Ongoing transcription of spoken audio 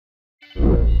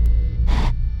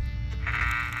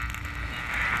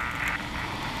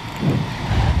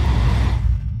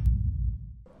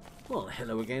Well,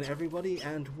 hello again everybody,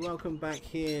 and welcome back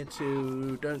here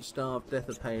to Don't Starve, Death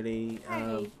of Paley.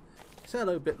 Hey. So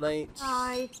hello, Bitlate.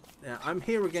 Hi. I'm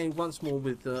here again once more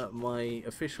with my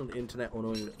official internet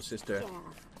annoying little sister,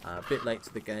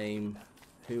 Bitlatetothegame,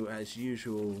 who as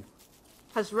usual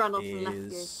has run off and left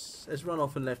you. Has run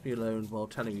off and left me alone while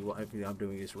telling me what everything I'm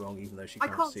doing is wrong, even though she can't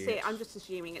see it. I can't see it. I'm just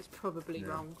assuming it's probably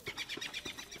wrong.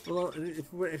 Well,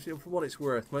 for what it's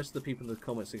worth, most of the people in the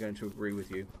comments are going to agree with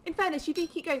you. In fairness, you do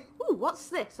keep going, ooh, what's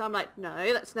this? I'm like,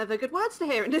 no, that's never good words to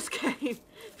hear in this game.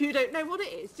 If you don't know what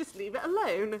it is, just leave it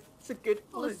alone. It's a good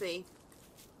policy.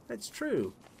 Well, it's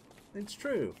true. It's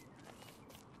true.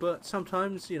 But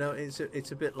sometimes, you know, it's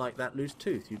a bit like that loose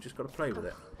tooth. You've just got to play with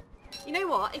it. You know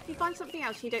what? If you find something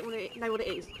else you don't want to know what it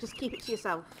is, just keep it to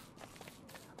yourself.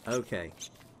 Okay.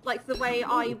 Like the way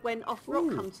I went off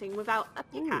rock hunting without a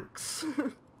pickaxe.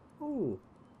 Ooh.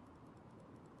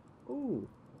 Ooh.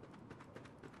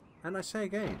 And I say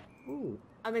again, ooh.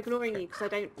 I'm ignoring you because I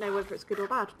don't know whether it's good or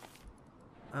bad.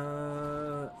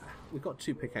 We've got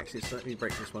two pickaxes, so let me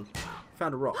break this one.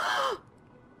 Found a rock.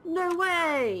 No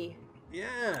way!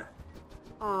 Yeah!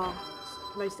 Oh,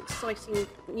 it's the most exciting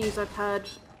news I've heard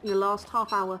in the last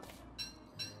half hour.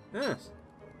 Yes.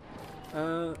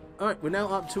 Alright, we're now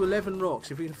up to 11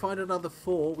 rocks. If we can find another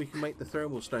 4, we can make the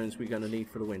thermal stones we're going to need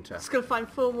for the winter. Just going to find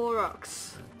 4 more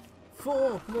rocks.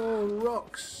 4 more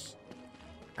rocks!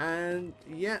 And,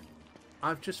 yeah,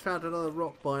 I've just found another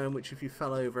rock biome, which if you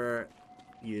fell over,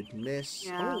 you'd miss.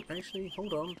 Yeah. Oh, actually,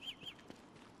 hold on.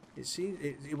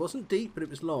 It wasn't deep, but it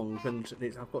was long, and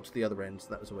I've got to the other end,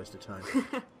 so that was a waste of time.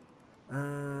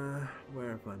 Where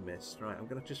have I missed? Right, I'm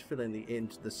going to just fill in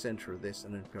the centre of this,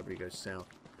 and then probably go south.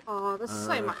 Oh, there's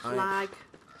so much lag.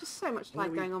 Just so much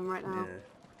lag going on right now. Yeah.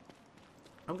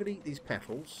 I'm going to eat these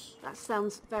petals. That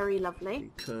sounds very lovely.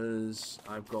 Because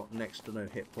I've got next to no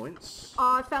hit points.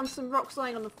 Oh, I found some rocks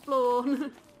lying on the floor.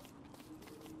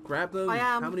 Grab them. I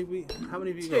am. How many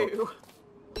have you 2.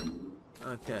 got?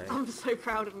 Okay. I'm so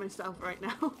proud of myself right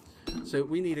now. So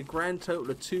we need a grand total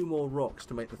of 2 more rocks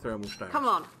to make the thermal stone. Come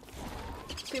on.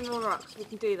 2 more rocks. We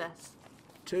can do this.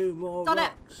 2 more Done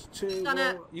rocks. It. 2 Done more.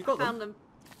 it. You got Found them.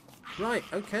 Right,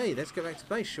 okay, let's go back to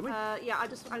base, shall we? Yeah,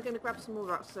 I'm going to grab some more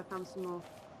rocks because I found some more.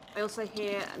 I also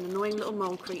hear an annoying little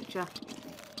mole creature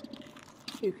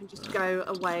who can just go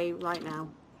away right now.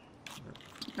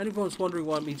 And if anyone's wondering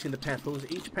why I'm eating the petals,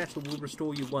 each petal will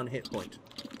restore you 1 hit point.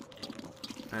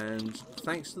 And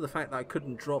thanks to the fact that I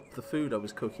couldn't drop the food I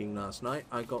was cooking last night,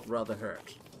 I got rather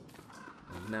hurt.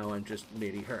 And now I'm just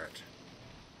merely hurt.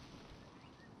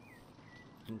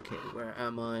 Okay, where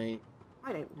am I?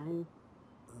 I don't know.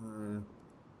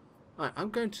 Right, I'm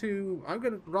going to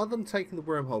rather than taking the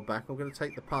wormhole back, I'm going to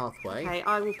take the pathway. Okay,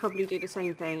 I will probably do the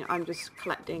same thing. I'm just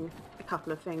collecting a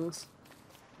couple of things.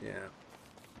 Yeah.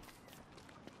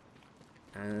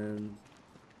 And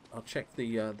I'll check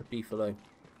the beefalo.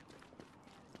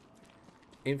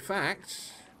 In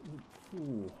fact,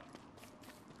 ooh,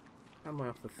 how am I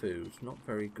off the food? Not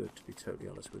very good, to be totally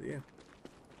honest with you.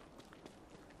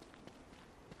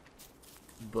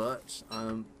 But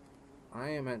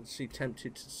I am actually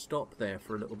tempted to stop there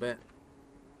for a little bit.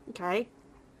 Okay.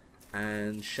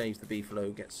 And shave the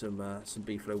beefalo, get some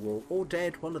beefalo wool, or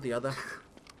dead, one or the other.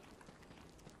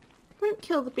 Don't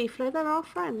kill the beefalo, they're our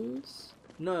friends.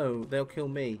 No, they'll kill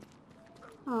me.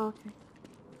 Oh,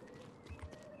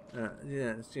 okay.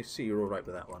 Yeah, let's just see you're all right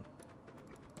with that one.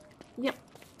 Yep,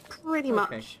 pretty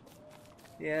much.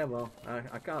 Yeah, well,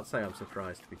 I can't say I'm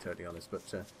surprised, to be totally honest,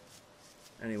 but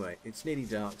anyway, it's nearly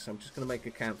dark, so I'm just going to make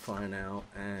a campfire now,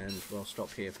 and we'll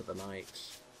stop here for the night.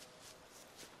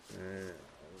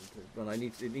 Well, it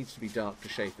needs to be dark to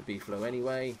shave the beefalo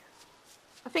anyway.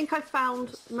 I think I've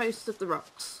found most of the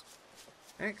rocks.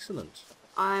 Excellent.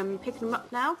 I'm picking them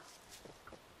up now.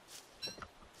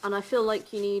 And I feel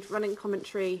like you need running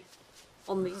commentary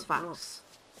on these facts.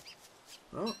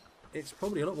 Well, it's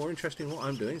probably a lot more interesting what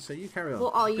I'm doing, so you carry on.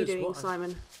 What are you doing,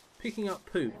 Simon? Picking up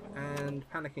poop and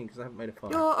panicking because I haven't made a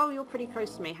fire. You're pretty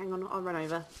close to me. Hang on, I'll run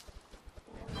over.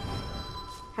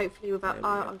 Hopefully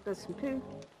without... there's some poo.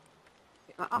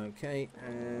 Pick that up. Okay,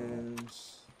 and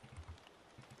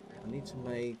I need to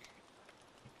make...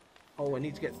 Oh, I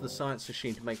need to get to the science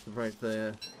machine to make the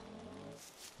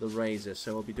razor,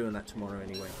 so I'll be doing that tomorrow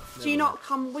anyway. Do you not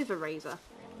come with a razor?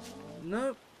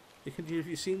 No. Have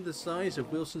you seen the size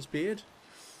of Wilson's beard?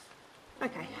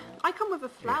 Okay. I come with a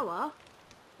flower. Yeah.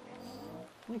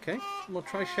 Okay, we'll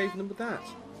try shaving them with that.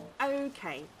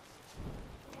 Okay.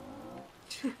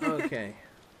 Okay.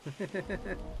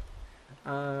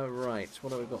 Right,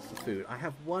 what have I got for food? I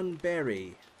have 1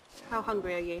 berry. How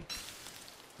hungry are you?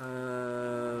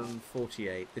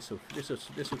 48. This will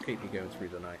keep you going through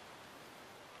the night.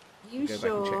 You Go back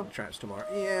sure? and check the traps tomorrow.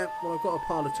 Yeah, well, I've got a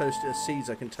pile of toasted seeds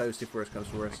I can toast if worst comes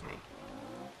to worst.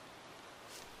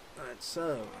 Right,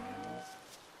 so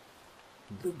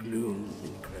the gloom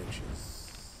encroaches.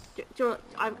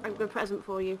 I've got a present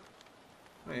for you.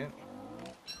 Oh yeah.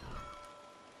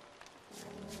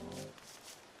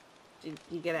 Did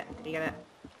you get it? Did you get it?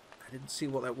 I didn't see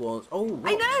what that was. Oh,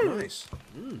 I rocks, know! nice.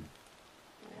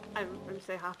 I'm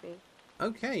so happy.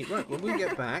 Okay, right. When we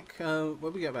get back, I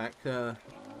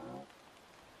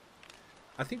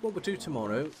think what we'll do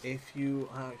tomorrow, if you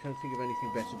can't think of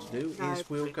anything better to do, No, is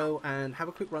we'll probably go and have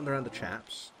a quick run around the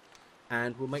chaps,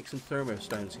 and we'll make some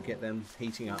thermostones and get them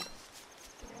heating up.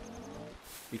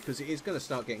 Because it is going to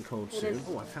start getting cold It soon. is.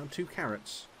 Oh, I found 2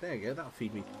 carrots. There you go. That'll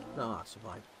feed me. Oh, I'll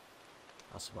survive.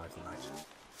 I'll survive the night.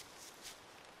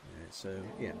 Yeah, so,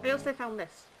 yeah. I also found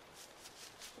this.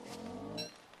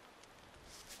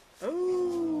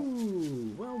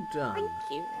 Oh, well done. Thank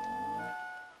you.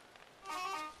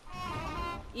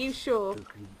 You sure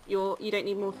you don't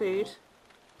need more food?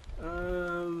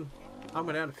 I'm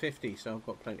down to 50, so I've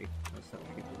got plenty. That's that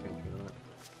keep the thing through that.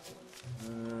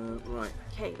 Right.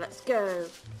 Okay, let's go.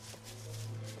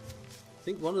 I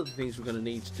think one of the things we're going to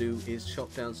need to do is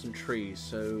chop down some trees.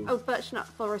 So Oh, birch nut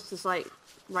forest is like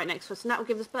right next to us, and that will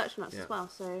give us birch nuts Yeah. as well.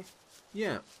 So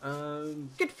yeah,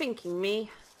 good thinking, me.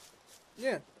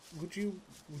 yeah. Would you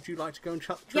like to go and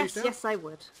chop the trees Yes, down? yes, I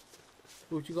would.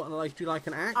 Would you do you like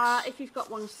an axe? If you've got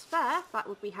one spare, that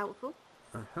would be helpful.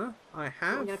 I I'm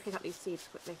have. going to pick up these seeds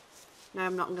quickly. No,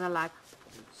 I'm not. I'm going to lag.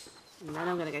 And then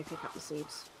I'm going to go pick up the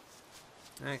seeds.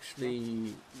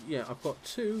 Actually, yeah, I've got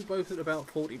 2, both at about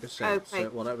 40%. Okay. So,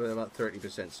 well, at about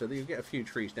 30%. So you'll get a few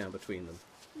trees down between them.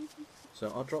 So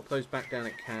I'll drop those back down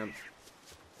at camp.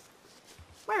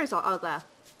 Where is our... Oh, there. I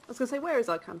was going to say, where is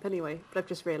our camp anyway? But I've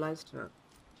just realised. So,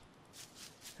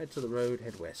 head to the road,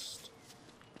 head west.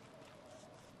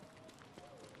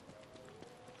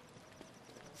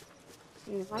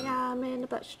 Here I am in the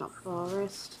birch nut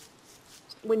forest.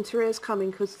 Winter is coming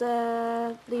because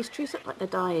these trees look like they're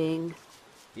dying.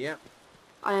 Yep.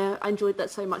 I enjoyed that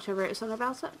so much I wrote a song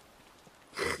about it.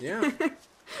 Yeah.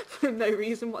 For no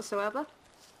reason whatsoever.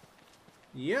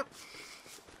 Yep.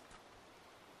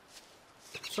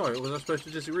 Sorry, was I supposed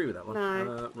to disagree with that one?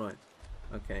 No. Right.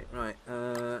 Okay, right.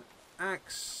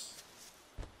 Axe.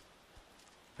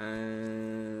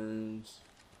 And...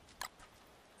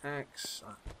 Axe.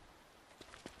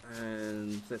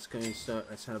 And let's go and start,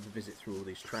 let's have a visit through all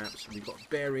these traps. We've got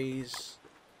berries.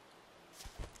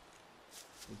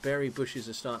 The berry bushes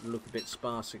are starting to look a bit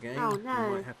sparse again. Oh, no.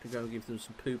 We might have to go and give them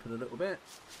some poop in a little bit.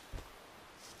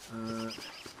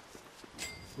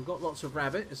 We've got lots of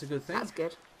rabbit, it's a good thing. That's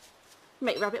good.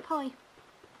 Make rabbit pie.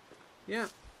 Yeah.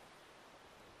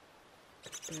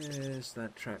 There's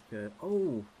that trap go.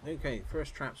 Oh, okay,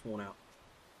 first trap's worn out.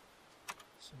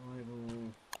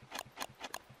 Survival.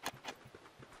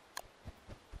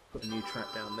 Put a new trap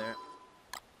down there.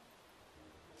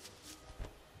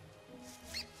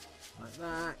 Like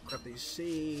that. Grab these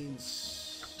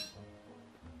seeds.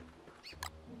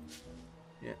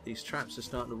 Yeah, these traps are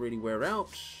starting to really wear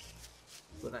out.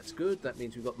 But that's good. That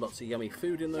means we've got lots of yummy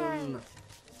food in them. Yay.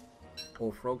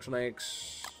 Or frog's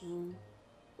legs.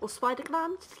 Or spider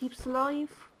glands to keep us alive.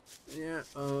 Yeah,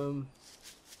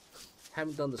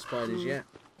 haven't done the spiders yet.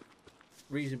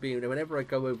 Reason being, whenever I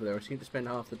go over there, I seem to spend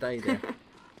half the day there.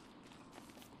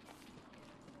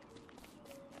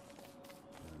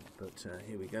 But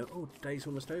here we go. Oh, day's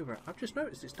almost over. I've just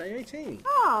noticed it's day 18.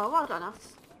 Oh, well done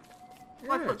us.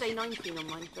 Well, I've got Yes. day 19 on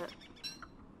mine, but...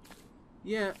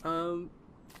 Yeah,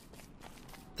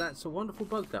 that's a wonderful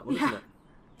bug, that one, Yeah. isn't it?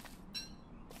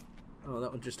 Oh,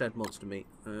 that one just had monster meat.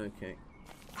 Okay.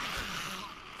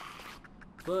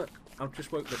 But I've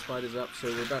just woke the spiders up, so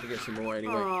we're about to get some more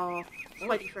anyway. Oh,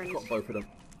 spider friends. Got both of them.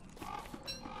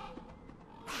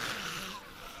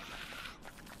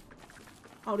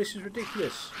 Oh, this is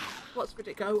ridiculous. What's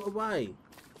ridiculous? Go away.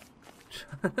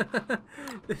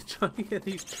 They're trying to get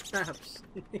these traps.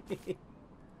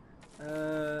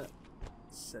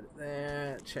 Set it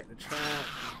there. Check the trap.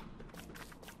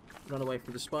 Run away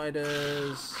from the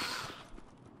spiders.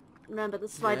 Remember, the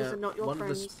spiders Yeah, are not your one of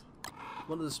the friends.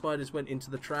 One of the spiders went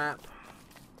into the trap.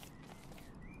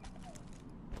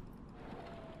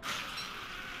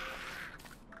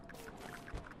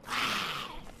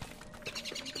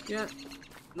 Yeah,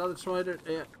 another spider.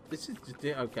 Yeah, this is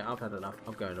yeah, okay. I've had enough.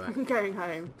 I'm going back. I'm going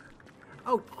home.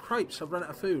 Oh, crepes! I've run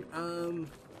out of food.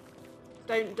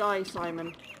 Don't die,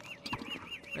 Simon.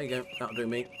 There you go. That'll do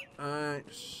me. Alright.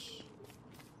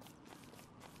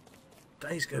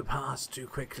 Days go past too You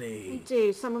quickly.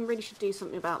 do. Someone really should do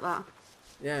something about that.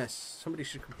 Yes, somebody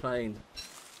should complain.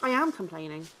 I am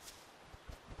complaining.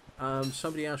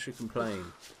 Somebody else should complain.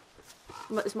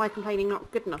 Is my complaining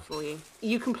not good enough for you? Are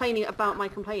you complaining about my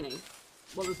complaining?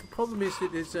 Well, the problem is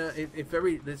that there's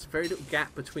very little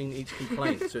gap between each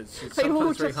complaint, so it's They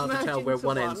all sometimes very just hard to merge tell where into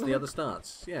one ends one. and the other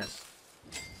starts. Yes.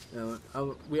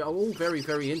 We are all very,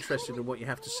 very interested in what you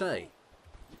have to say.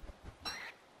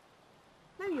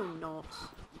 No, you're not.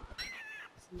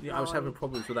 Yeah, I was having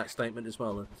problems with that statement as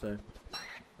well. So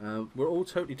we're all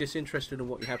totally disinterested in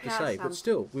what you have to say, but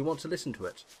still, we want to listen to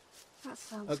it. That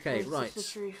sounds Okay, close right. to the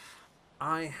truth.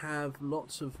 I have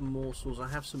lots of morsels. I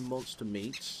have some monster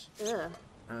meats.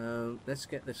 Ugh. Let's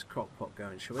get this crock pot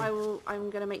going, shall we? I'm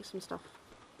gonna make some stuff.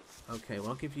 Okay, well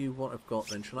I'll give you what I've got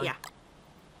then, shall I? Yeah.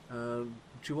 Do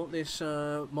you want this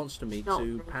monster meat Not to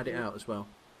really. pad it out as well?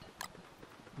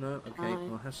 No? Okay,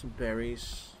 I'll have some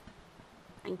berries.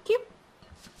 Thank you.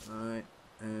 Alright,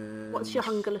 and... What's your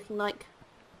hunger looking like?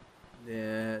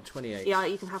 Yeah, 28. Yeah,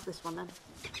 you can have this one then.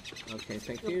 Okay,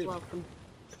 thank You're you. welcome.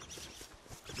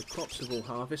 The crops have all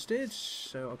harvested,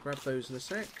 so I'll grab those in a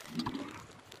sec.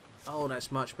 Oh,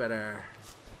 that's much better.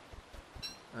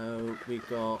 We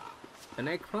got an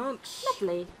eggplant.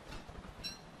 Lovely.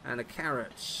 And a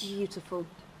carrot. Beautiful.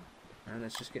 And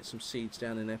let's just get some seeds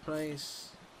down in their place.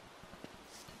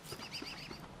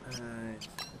 The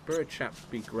bird trap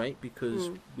would be great because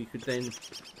we could then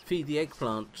feed the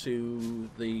eggplant to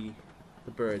the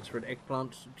birds for an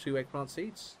eggplant, 2 eggplant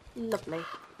seeds. Lovely.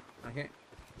 Okay.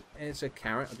 There's a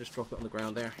carrot. I'll just drop it on the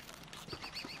ground there.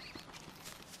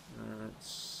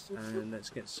 And let's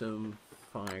get some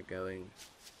fire going.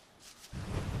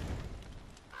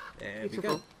 There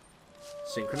Beautiful. we go.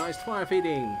 Synchronized fire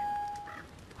feeding.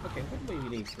 Okay, what do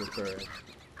we need for a bird?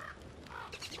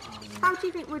 How do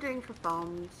you think we're doing for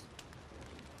farms?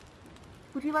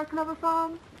 Would you like another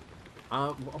farm?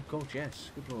 Oh god,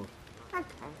 yes. Good lord. Okay,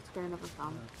 let's go another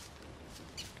farm.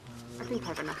 I think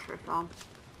I've enough for a farm.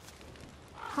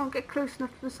 Can't get close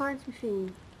enough to the science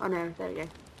machine. Oh no, there we go.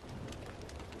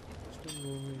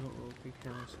 Big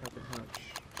house, habit hutch.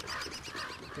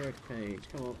 Bird cage,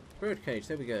 come on. Bird cage,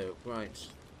 there we go. Right.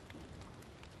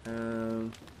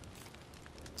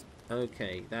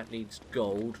 Okay, that needs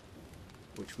gold,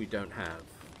 which we don't have.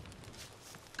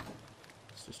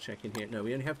 Let's just check in here. No,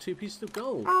 we only have 2 pieces of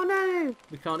gold. Oh no!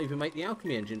 We can't even make the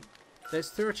alchemy engine. There's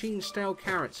 13 stale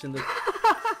carrots in the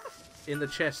in the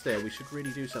chest there. We should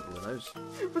really do something with those.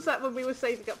 Was that when we were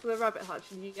saving up for the rabbit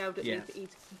hutch and you yelled at me to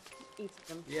eat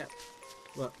them? Yeah.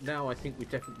 Well, now I think we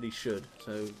definitely should.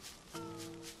 So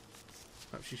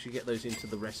perhaps you should get those into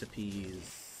the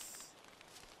recipes.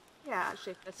 Yeah,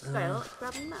 actually, if they're stale, let's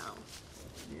grab them now.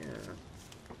 Yeah.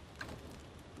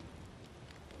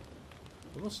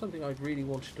 There was something I really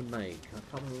wanted to make. I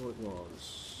can't remember what it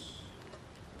was.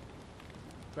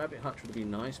 Rabbit hutch would be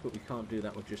nice, but we can't do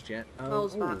that one just yet.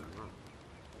 Back.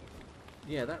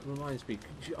 Yeah, that reminds me.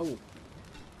 Could you,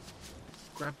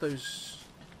 grab those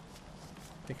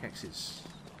pickaxes.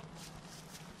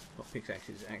 Not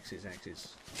pickaxes,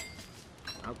 axes.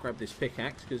 I'll grab this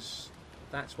pickaxe because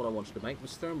that's what I wanted to make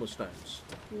was thermal stones.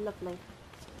 Lovely.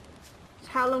 So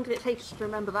how long did it take us to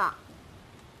remember that?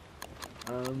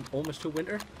 Almost till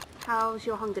winter. How's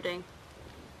your hunger doing?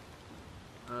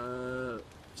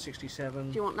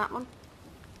 67. Do you want that one?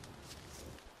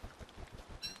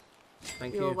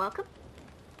 Thank You're you. welcome.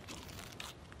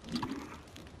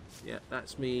 Yeah,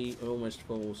 that's me almost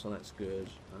full, so that's good.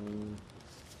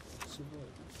 So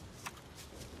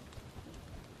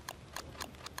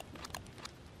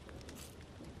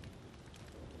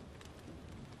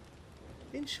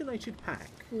insulated pack.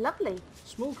 Lovely.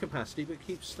 Small capacity, but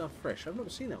keeps stuff fresh. I've never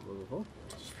seen that one before.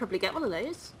 Should probably get one of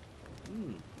those.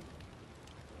 Hmm.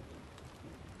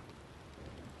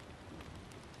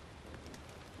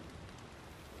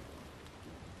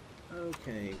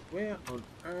 Okay, where on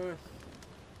earth?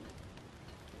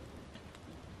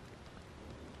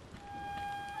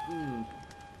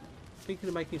 Thinking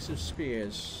of making some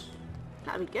spears.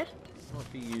 That'd be good.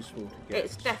 Might be useful to get.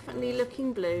 It's definitely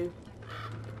looking blue.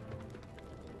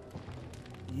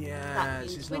 Yes, That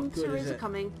means it's not winter good, is is it?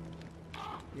 coming.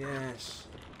 Yes.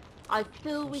 I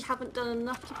feel we haven't done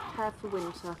enough to prepare for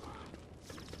winter.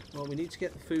 Well, we need to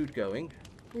get the food going.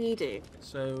 We do.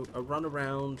 So a run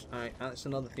around. That's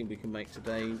another thing we can make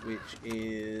today, which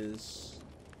is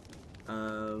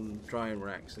drying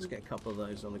racks. Let's get a couple of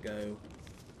those on the go.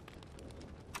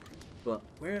 But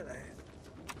where are they?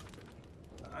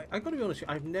 I got to be honest with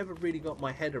you, I've never really got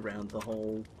my head around the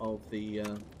whole of the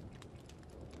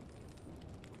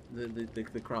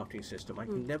crafting system. I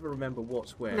can never remember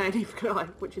what's where. No, neither can I,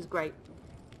 which is great.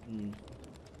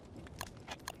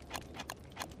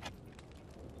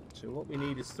 So what we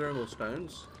need is thermal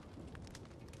stones.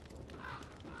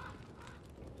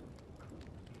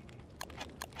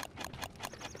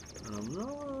 And I'm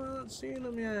not seeing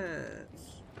them yet.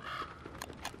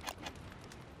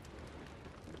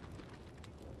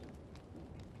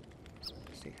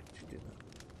 Let's see how to do that.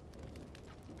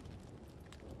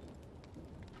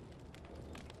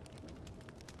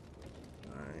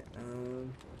 Alright,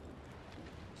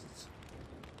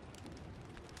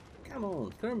 come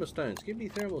on, thermal stones. Give me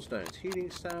thermal stones.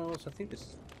 Healing cells. I think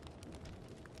this.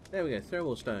 There we go.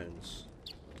 Thermal stones.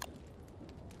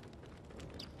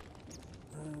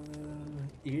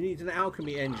 You need an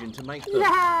alchemy engine to make them.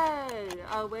 Yay!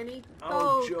 Oh, we need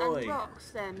Oh, gold joy. and rocks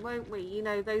then, won't we? You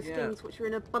know, those things which are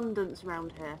in abundance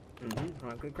around here. Right,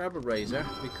 I'm going to grab a razor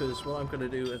because what I'm going to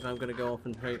do is I'm going to go off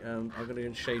and I'm going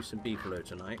to shave some beefalo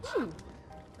tonight.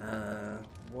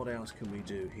 What else can we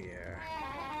do here?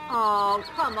 Oh,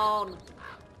 come on.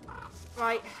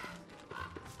 Right.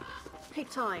 Pig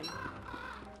time.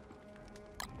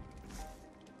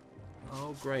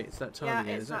 Oh, great. It's that time Yeah,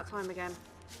 again, it's is that it? time again.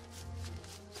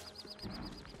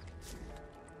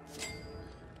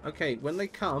 Okay, when they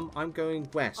come, I'm going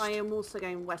west. I am also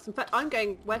going west. In fact, I'm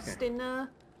going west in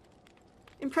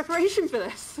preparation for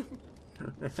this.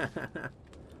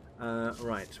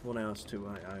 Right. What else do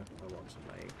I want to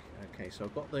make? Okay, so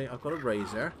I've got a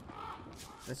razor.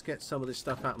 Let's get some of this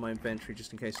stuff out of my inventory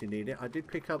just in case you need it. I did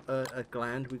pick up a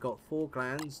gland. We got 4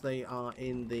 glands. They are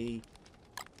in the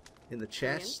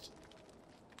chest.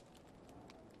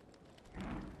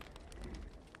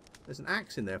 There's an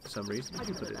axe in there for some reason. I Did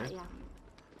you can put put it that, in? yeah.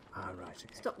 Ah, right.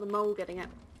 Okay. Stop the mole getting it.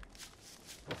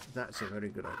 That's a very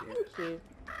good idea. Thank you.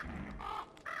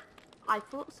 I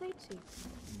thought so too.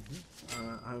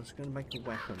 I was going to make a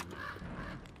weapon.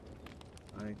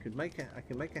 I can make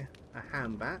a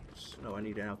hand bat. No, I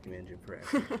need an alchemy engine for it.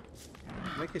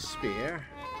 Make a spear.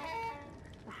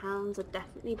 The hounds are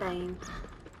definitely baying.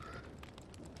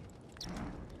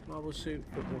 Marble suit,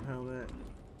 football helmet.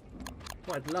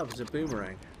 What I'd love is a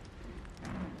boomerang.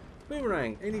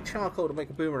 Boomerang! I need charcoal to make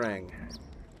a boomerang.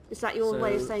 Is that your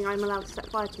way of saying I'm allowed to set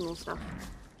fire to more stuff?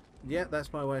 Yeah,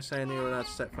 that's my way of saying you're allowed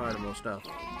to set fire to more stuff.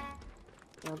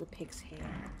 Well, the pig's here.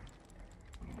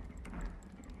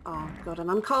 Oh god, and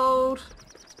I'm cold.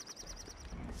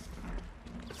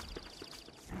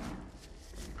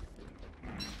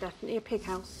 Definitely a pig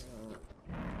house.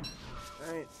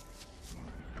 Right.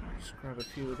 Just grab a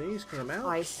few of these, get them out.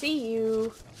 I see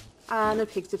you. And the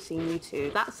pigs have seen me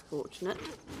too. That's fortunate.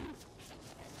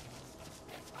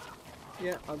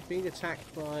 Yeah, I'm being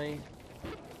attacked by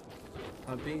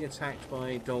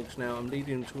dogs now. I'm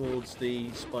leading towards the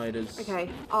spiders. Okay,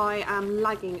 I am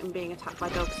lagging and being attacked by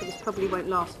dogs, so this probably won't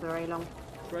last for very long.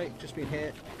 Great, just been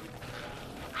hit.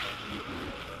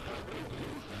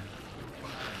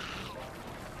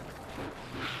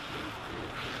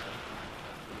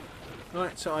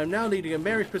 Right, so I'm now leading a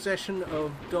merry procession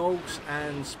of dogs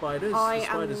and spiders. The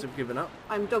spiders have given up.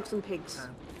 I'm dogs and pigs.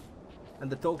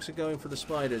 And the dogs are going for the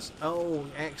spiders. Oh,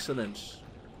 excellent.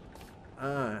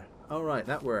 Alright,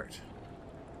 that worked.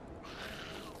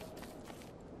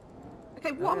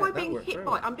 Okay, what am I that being worked hit very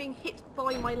by? well. I'm being hit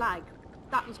by my lag.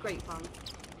 That was great fun.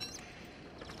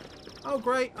 Oh,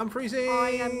 great, I'm freezing! I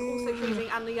am also freezing,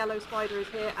 and the yellow spider is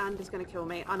here and is going to kill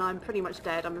me. And I'm pretty much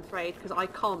dead, I'm afraid, because I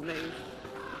can't move.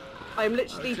 I'm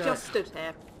literally just stood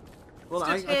here. Well,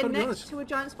 stood here gotta be next honest. to a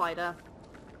giant spider.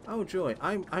 Oh, joy.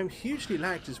 I'm hugely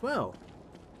lagged as well.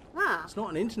 Ah, It's not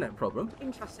an internet problem.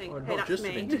 interesting. Or Okay, not that's just me.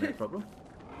 an internet problem.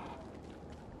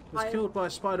 Was I- killed by a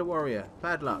spider warrior.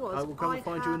 Bad luck. was. I will come and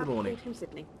find you in the morning. Called him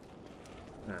Sydney.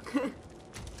 Yeah.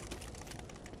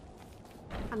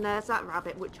 And there's that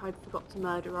rabbit, which I forgot to Does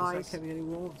murderize. that give me any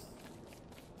warmth?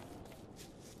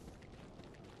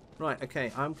 Right,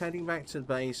 okay, I'm heading back to the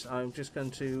base. I'm just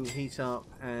going to heat up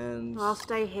and... I'll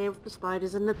stay here with the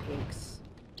spiders and the pigs.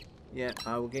 Yeah,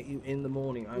 I will get you in the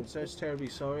morning. I'm so terribly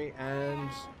sorry, and...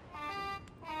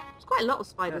 There's quite a lot of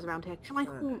spiders around here. Can I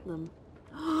haunt them?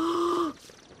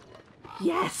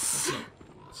 Yes!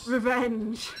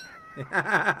 Revenge!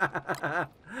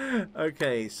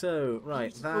 Okay, so,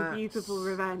 right, Beautiful, beautiful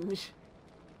revenge.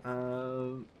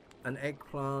 an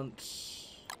eggplant...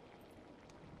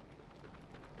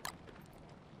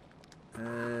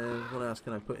 And what else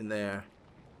can I put in there?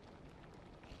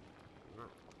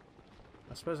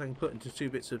 I suppose I can put into 2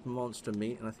 bits of monster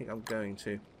meat, and I think I'm going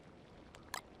to.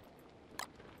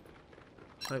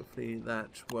 Hopefully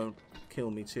that won't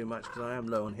kill me too much, because I am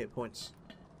low on hit points.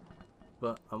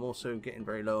 But I'm also getting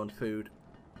very low on food.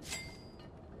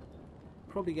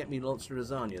 Probably get me lots of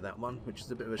lasagna, that one, which is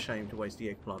a bit of a shame to waste the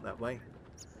eggplant that way.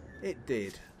 It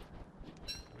did.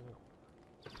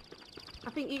 I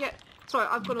think you get... Sorry,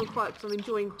 I've gone all quiet because I'm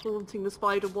enjoying haunting the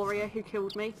spider warrior who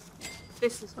killed me.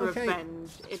 This is Okay.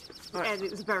 revenge. Right. And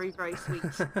it's very, very sweet.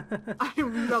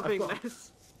 I'm loving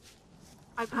this.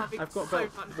 I'm having I've got so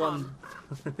about much one.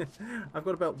 fun. I've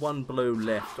got about one blow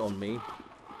left on me,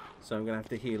 so I'm gonna have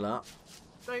to heal up.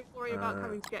 Don't worry about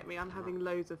coming to get me. I'm having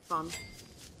loads of fun.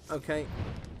 Okay.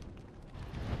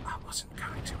 I wasn't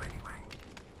going to anyway.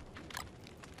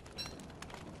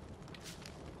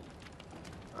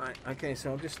 Right. Okay.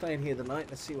 So I'm just staying here the night.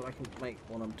 Let's see what I can make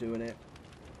while I'm doing it.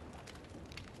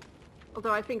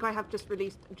 Although I think I have just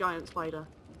released a giant spider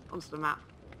onto the map.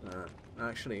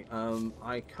 Actually,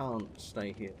 I can't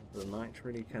stay here for the night,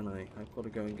 really, can I? I've got to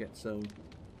go and get some.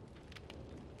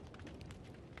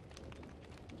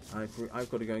 I've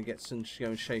got to go and get some, go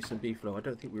and chase some beefalo. I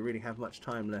don't think we really have much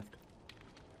time left.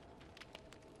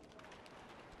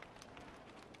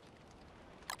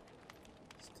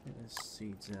 Let's take those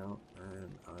seeds out,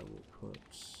 and I will put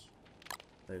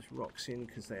those rocks in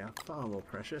because they are far more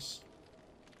precious.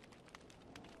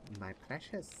 My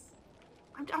precious.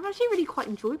 I'm actually really quite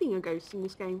enjoying being a ghost in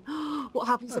this game. What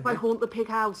happens if I haunt the pig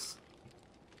house?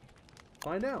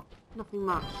 Find out. Nothing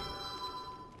much.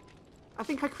 I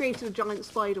think I created a giant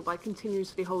spider by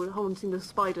continuously haunting the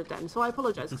spider den, so I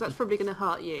apologise because that's probably going to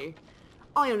hurt you.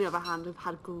 I, on the other hand, have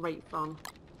had great fun.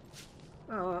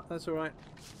 Oh, that's alright.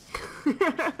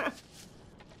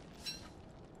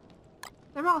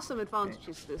 There are some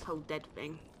advantages to this whole dead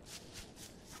thing.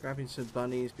 Grabbing some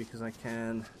bunnies because I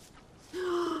can.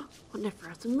 What if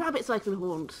there are some rabbits I can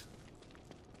haunt?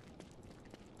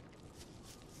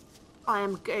 I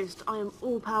am Ghost. I am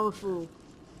all powerful.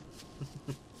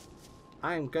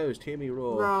 I am Ghost. Hear me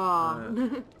roar. Rah.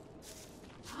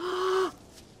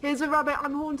 Here's a rabbit.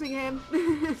 I'm haunting him.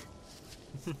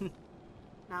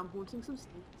 Now I'm haunting some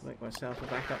snakes. Make myself a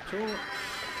backup tool.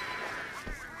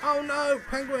 Oh no,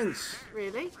 penguins!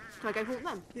 Really? Can I go haunt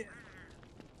them? Yeah.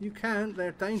 You can.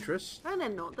 They're dangerous. No, they're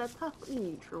not. They're perfectly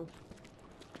neutral.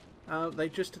 They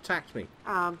just attacked me.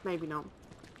 Maybe not.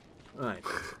 Right.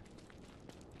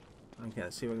 Okay,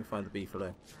 let's see if I can find the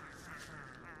beefalo.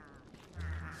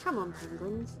 Come on,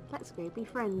 penguins. Let's go be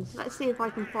friends. Let's see if I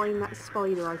can find that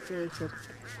spider I created.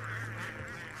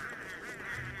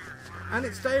 And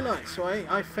it's daylight, so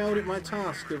I failed at my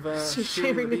task of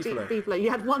shearing the beefalo. You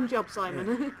had one job, Simon.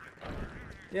 Yeah.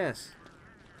 Yes.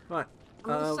 Right. I'm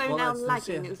also now that's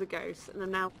lagging it. as a ghost, and I'm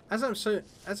now. As I'm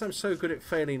so good at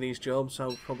failing these jobs,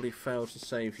 I'll probably fail to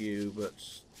save you, but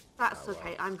That's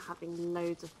okay. I'm having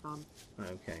loads of fun.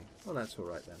 okay. Well, that's all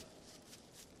right then.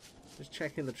 Just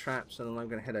checking the traps, and then I'm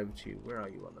going to head over to you. Where are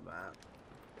you on the map?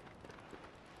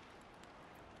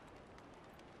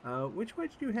 Which way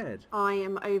did you head? I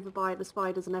am over by the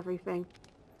spiders and everything.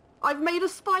 I've made a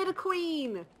spider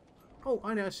queen! Oh,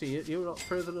 I know. I see you. You're a lot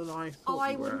further than I thought.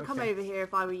 I you were. wouldn't come Okay. over here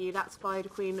if I were you. That spider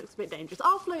queen looks a bit dangerous.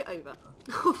 I'll float over.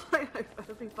 I'll float over.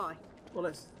 It'll be fine. Well,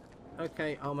 let's.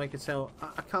 Okay, I'll make a tell.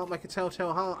 I can't make a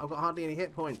telltale heart. I've got hardly any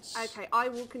hit points. Okay, I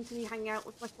will continue hanging out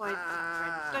with my spider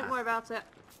friend. Don't worry about it.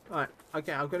 Right.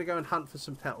 Okay, I'm going to go and hunt for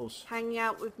some petals. Hanging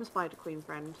out with my spider queen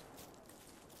friend.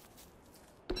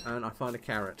 And I find a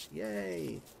carrot.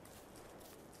 Yay!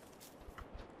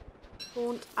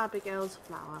 Haunt Abigail's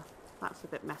flower. That's a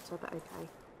bit meta, but okay.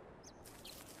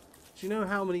 Do you know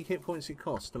how many hit points it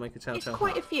costs to make a It's telltale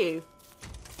quite a heart? few.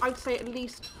 I'd say at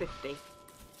least 50.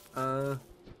 Uh,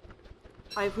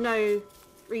 I have no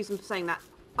reason for saying that.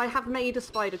 I have made a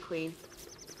spider queen.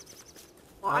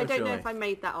 Well, I don't know joy. if I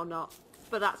made that or not,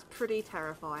 but that's pretty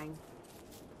terrifying.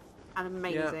 And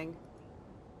amazing.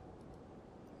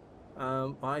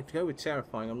 I'd go with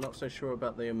terrifying. I'm not so sure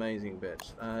about the amazing bit.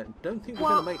 Don't think we're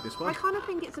Well, going to make this one. I kind of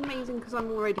think it's amazing because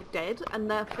I'm already dead, and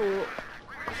therefore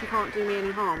she can't do me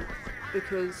any harm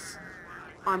because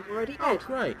I'm already Oh, dead.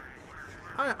 great.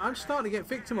 I'm starting to get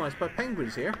victimised by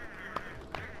penguins here.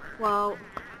 Well,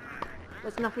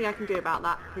 there's nothing I can do about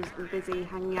that because I'm busy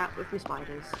hanging out with my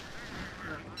spiders.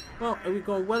 Well, we've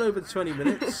gone well over the 20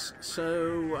 minutes,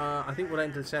 so I think we'll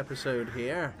end this episode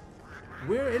here.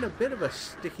 We're in a bit of a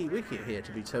sticky wicket here,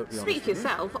 to be totally honest. Speak for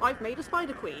yourself, I've made a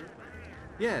spider queen.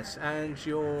 Yes, and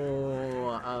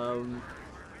you're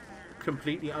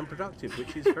completely unproductive,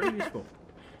 which is very useful.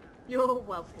 You're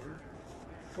welcome.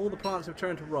 All the plants have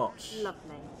turned to rot.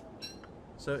 Lovely.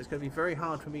 So it's going to be very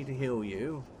hard for me to heal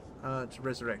you, to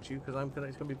resurrect you, because it's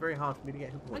going to be very hard for me to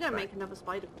get hit I'm points going to back. make another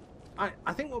spider queen.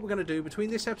 I think what we're going to do between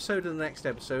this episode and the next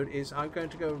episode is I'm going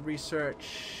to go research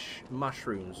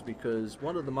mushrooms, because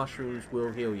one of the mushrooms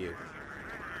will heal you.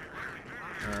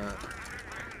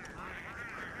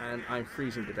 And I'm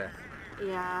freezing to death.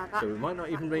 Yeah, So we might not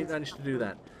even manage to do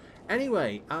that.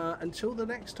 Anyway, until the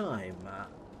next time,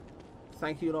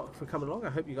 thank you a lot for coming along. I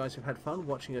hope you guys have had fun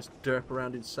watching us derp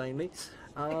around insanely.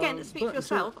 Again, speak for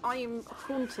yourself. I am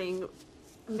haunting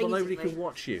amazingly. Well, nobody can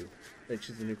watch you, which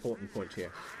is an important point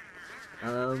here.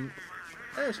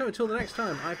 So until the next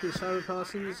time, I've been Simon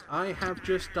Parsons. I have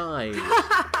just died.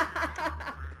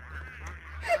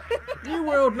 New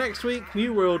world next week.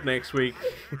 New world next week.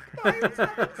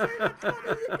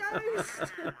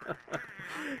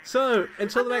 So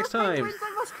until the next time.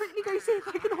 I must quickly go see if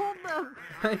I can haunt them.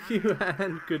 Thank you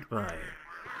and goodbye.